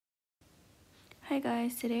Hi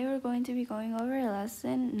guys, today we're going to be going over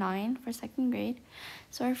lesson 9 for 2nd grade.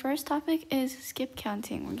 So our first topic is skip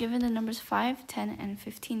counting. We're given the numbers 5, 10, and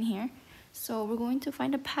 15 here. So we're going to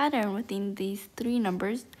find a pattern within these 3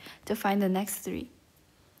 numbers to find the next 3.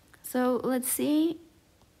 So let's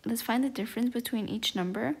find the difference between each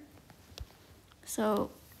number.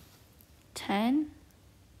 So 10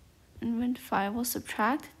 and when 5 will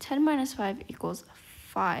subtract, 10 minus 5 equals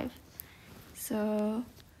 5. So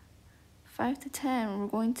 5 to 10, we're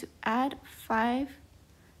going to add 5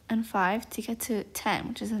 and 5 to get to 10,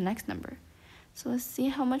 which is the next number. So let's see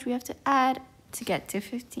how much we have to add to get to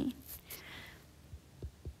 15.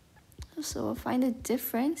 So we'll find the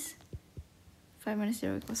difference. 5 minus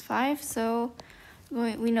 0 equals 5. So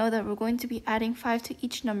we know that we're going to be adding 5 to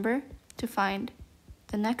each number to find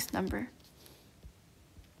the next number.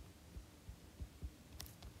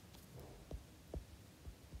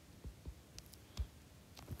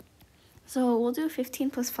 So we'll do 15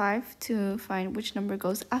 plus 5 to find which number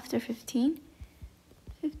goes after 15.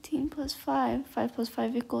 15 plus 5, 5 plus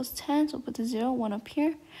 5 equals 10, so we'll put the 0, 1 up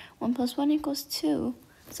here. 1 plus 1 equals 2,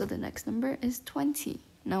 so the next number is 20.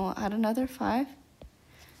 Now we'll add another 5,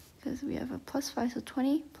 because we have a plus 5, so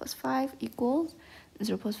 20 plus 5 equals,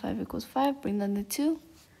 0 plus 5 equals 5, bring down the 2.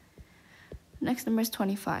 Next number is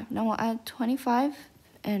 25. Now we'll add 25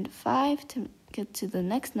 and 5 to get to the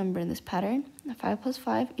next number in this pattern. 5 plus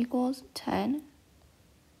 5 equals 10.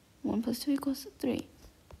 1 plus 2 equals 3.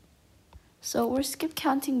 So we're skip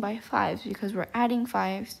counting by 5s because we're adding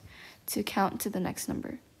 5s to count to the next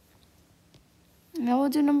number. Now we'll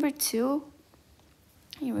do number 2.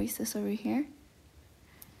 Erase this over here.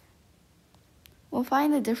 We'll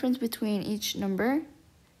find the difference between each number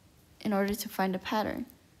in order to find a pattern.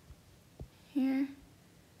 Here,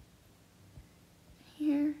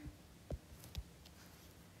 here.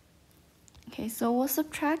 Okay, so we'll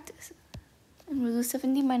subtract, and we'll do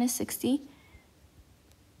 70 minus 60.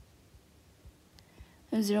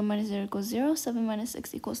 And 0 minus 0 equals 0, 7 minus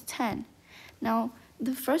 6 equals 10. Now,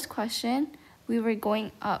 the first question, we were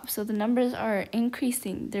going up, so the numbers are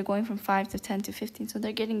increasing. They're going from 5 to 10 to 15, so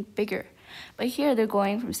they're getting bigger. But here, they're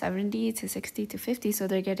going from 70 to 60 to 50, so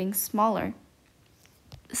they're getting smaller.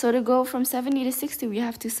 So to go from 70 to 60, we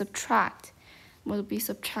have to subtract. We'll be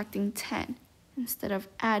subtracting 10 instead of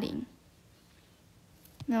adding.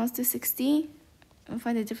 Now let's do 60. We'll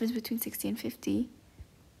find the difference between 60 and 50.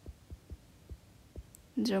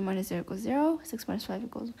 0 minus 0 equals 0. 6 minus 5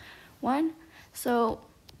 equals 1. So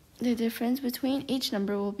the difference between each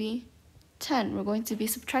number will be 10. We're going to be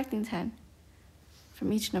subtracting 10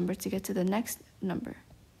 from each number to get to the next number.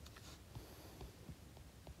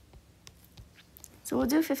 So we'll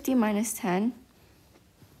do 50 minus 10.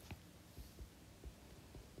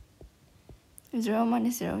 0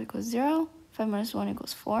 minus 0 equals 0. 5 minus 1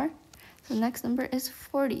 equals 4. So the next number is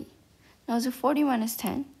 40. Now let's do 40 minus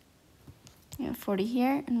 10. We have 40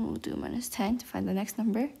 here, and we'll do minus 10 to find the next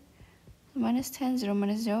number. Minus 10, 0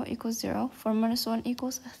 minus 0 equals 0. 4 minus 1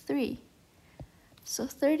 equals 3. So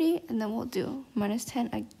 30, and then we'll do minus 10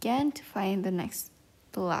 again to find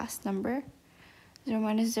the last number. 0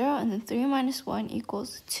 minus 0, and then 3 minus 1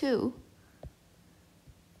 equals 2.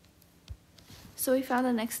 So we found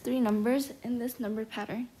the next 3 numbers in this number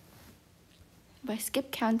pattern. By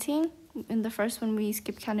skip counting, in the first one we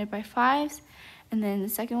skip counted by 5s, and then the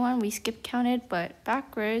second one we skip counted but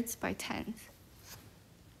backwards by 10s.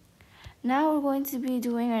 Now we're going to be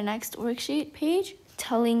doing our next worksheet page,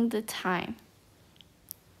 telling the time.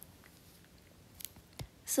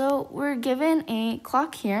 So we're given a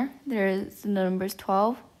clock here. There's the numbers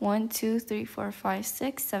 12, 1, 2, 3, 4, 5,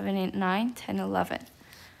 6, 7, 8, 9, 10, 11.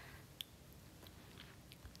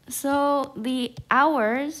 So the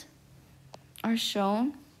hours are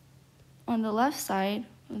shown on the left side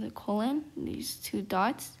of the colon, these 2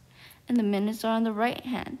 dots, and the minutes are on the right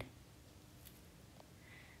hand.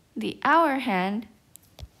 The hour hand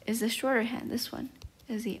is the shorter hand. This one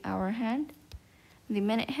is the hour hand. The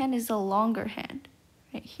minute hand is the longer hand,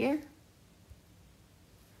 right here.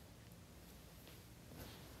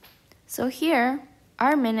 So here,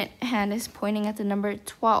 our minute hand is pointing at the number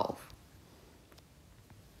 12.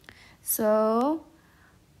 So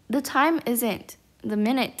the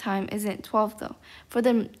minute time isn't 12 though. For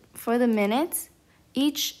the minutes,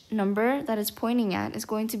 each number that it's pointing at is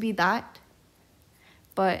going to be that,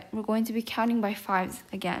 but we're going to be counting by 5s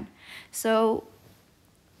again. So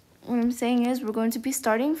what I'm saying is we're going to be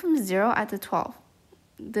starting from 0 at the 12.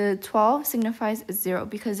 The 12 signifies 0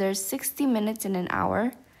 because there's 60 minutes in an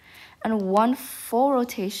hour, and one full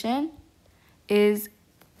rotation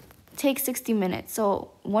takes 60 minutes.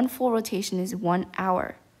 So one full rotation is 1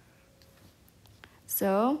 hour.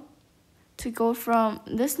 So to go from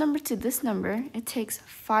this number to this number, it takes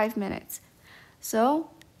 5 minutes. So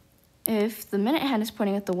if the minute hand is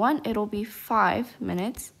pointing at the 1, it'll be 5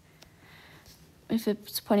 minutes. If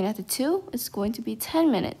it's pointing at the 2, it's going to be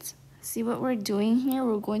 10 minutes. See what we're doing here?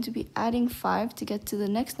 We're going to be adding 5 to get to the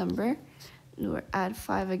next number. We'll add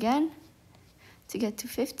 5 again to get to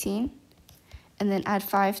 15. And then add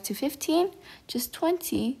 5 to 15, just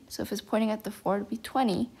 20. So if it's pointing at the 4, it'll be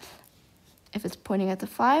 20. If it's pointing at the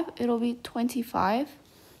 5, it'll be 25.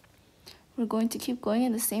 We're going to keep going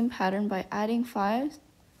in the same pattern by adding 5s.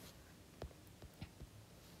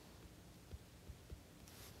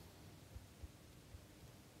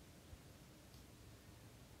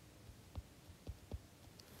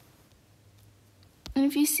 And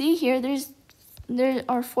if you see here, there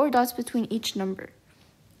are 4 dots between each number.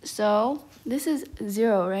 So this is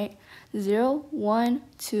 0, right? 0, 1,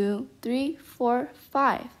 2, 3, 4,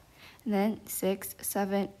 5. And then 6,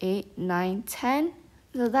 7, 8, 9, 10.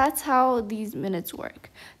 So that's how these minutes work.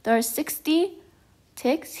 There are 60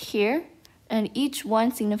 ticks here, and each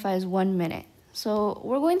one signifies 1 minute. So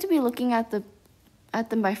we're going to be looking at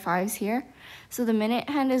them by 5s here. So the minute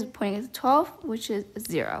hand is pointing at the 12, which is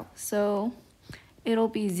 0. So it'll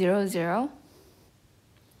be 0, 0.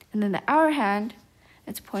 And then the hour hand,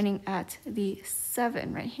 it's pointing at the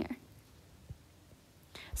 7 right here.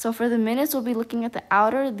 So for the minutes, we'll be looking at the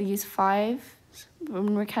outer, these 5,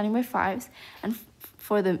 when we're counting by 5s. And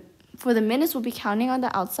for the minutes, we'll be counting on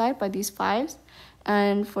the outside by these 5s.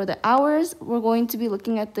 And for the hours, we're going to be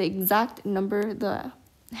looking at the exact number the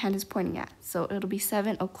hand is pointing at. So it'll be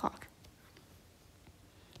 7 o'clock.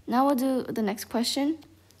 Now we'll do the next question.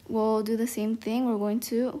 We'll do the same thing. We're going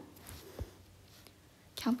to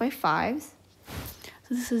count by 5s.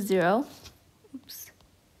 So this is 0. Oops.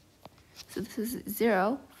 So this is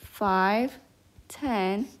 0, 5,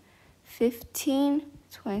 10, 15,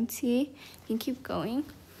 20. You can keep going.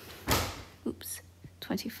 Oops.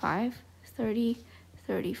 25, 30,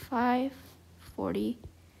 35, 40,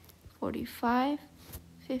 45,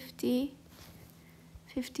 50,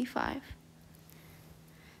 55.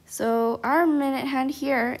 So our minute hand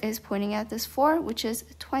here is pointing at this 4, which is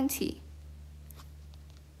 20.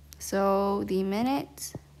 So the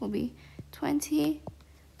minute will be 20,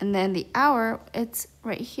 and then the hour, it's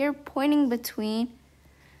right here pointing between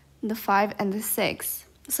the 5 and the 6.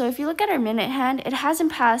 So if you look at our minute hand, it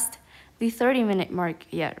hasn't passed the 30-minute mark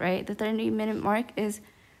yet, right? The 30-minute mark is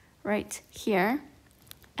right here.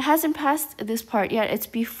 It hasn't passed this part yet. It's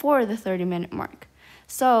before the 30-minute mark.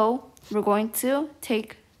 So we're going to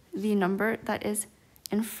take the number that is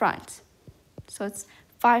in front. So it's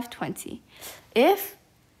 5:20. If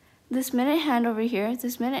this minute hand over here,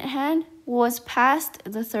 this minute hand was past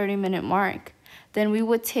the 30-minute mark, then we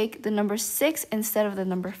would take the number 6 instead of the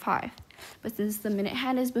number 5. But since the minute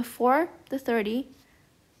hand is before the 30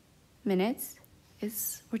 minutes,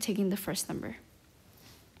 we're taking the first number.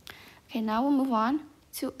 Okay, now we'll move on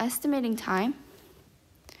to estimating time.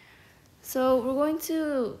 So we're going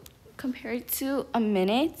to compare it to a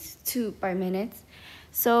minute by minutes.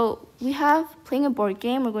 So we have playing a board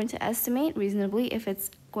game. We're going to estimate reasonably if it's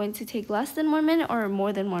going to take less than 1 minute or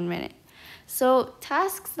more than 1 minute. So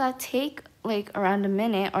tasks that take like around a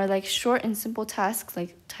minute are like short and simple tasks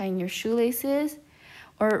like tying your shoelaces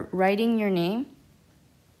or writing your name.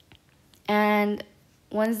 And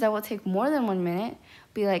ones that will take more than 1 minute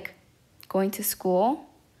be like going to school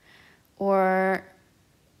or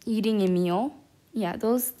eating a meal. Yeah,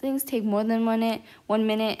 those things take more than 1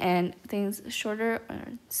 minute, and things shorter or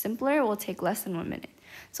simpler will take less than 1 minute.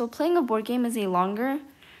 So playing a board game is a longer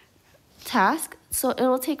task, so it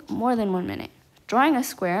will take more than 1 minute. Drawing a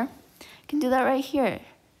square, you can do that right here.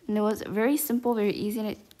 And it was very simple, very easy, and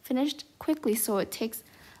it finished quickly, so it takes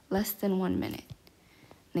less than 1 minute.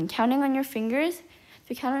 And then counting on your fingers, if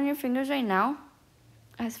you count on your fingers right now,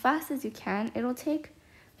 as fast as you can, it'll take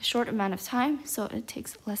a short amount of time, so it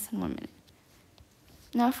takes less than 1 minute.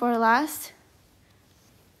 Now for our last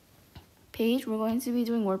page, we're going to be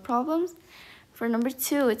doing word problems. For number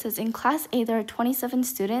 2, it says in class A there are 27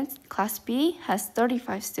 students. Class B has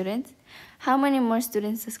 35 students. How many more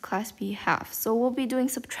students does class B have? So we'll be doing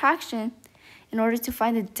subtraction in order to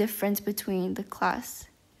find the difference between the classes.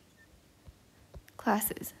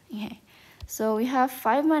 Okay. So we have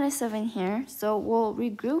 5 minus 7 here. So we'll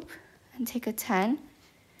regroup and take a 10.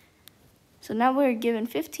 So now we're given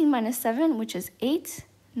 15 minus 7, which is 8.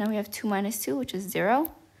 Now we have 2 minus 2, which is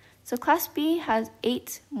 0. So class B has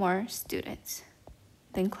 8 more students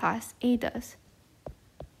than class A does.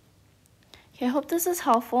 Okay, I hope this is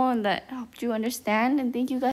helpful and that helped you understand. And thank you guys.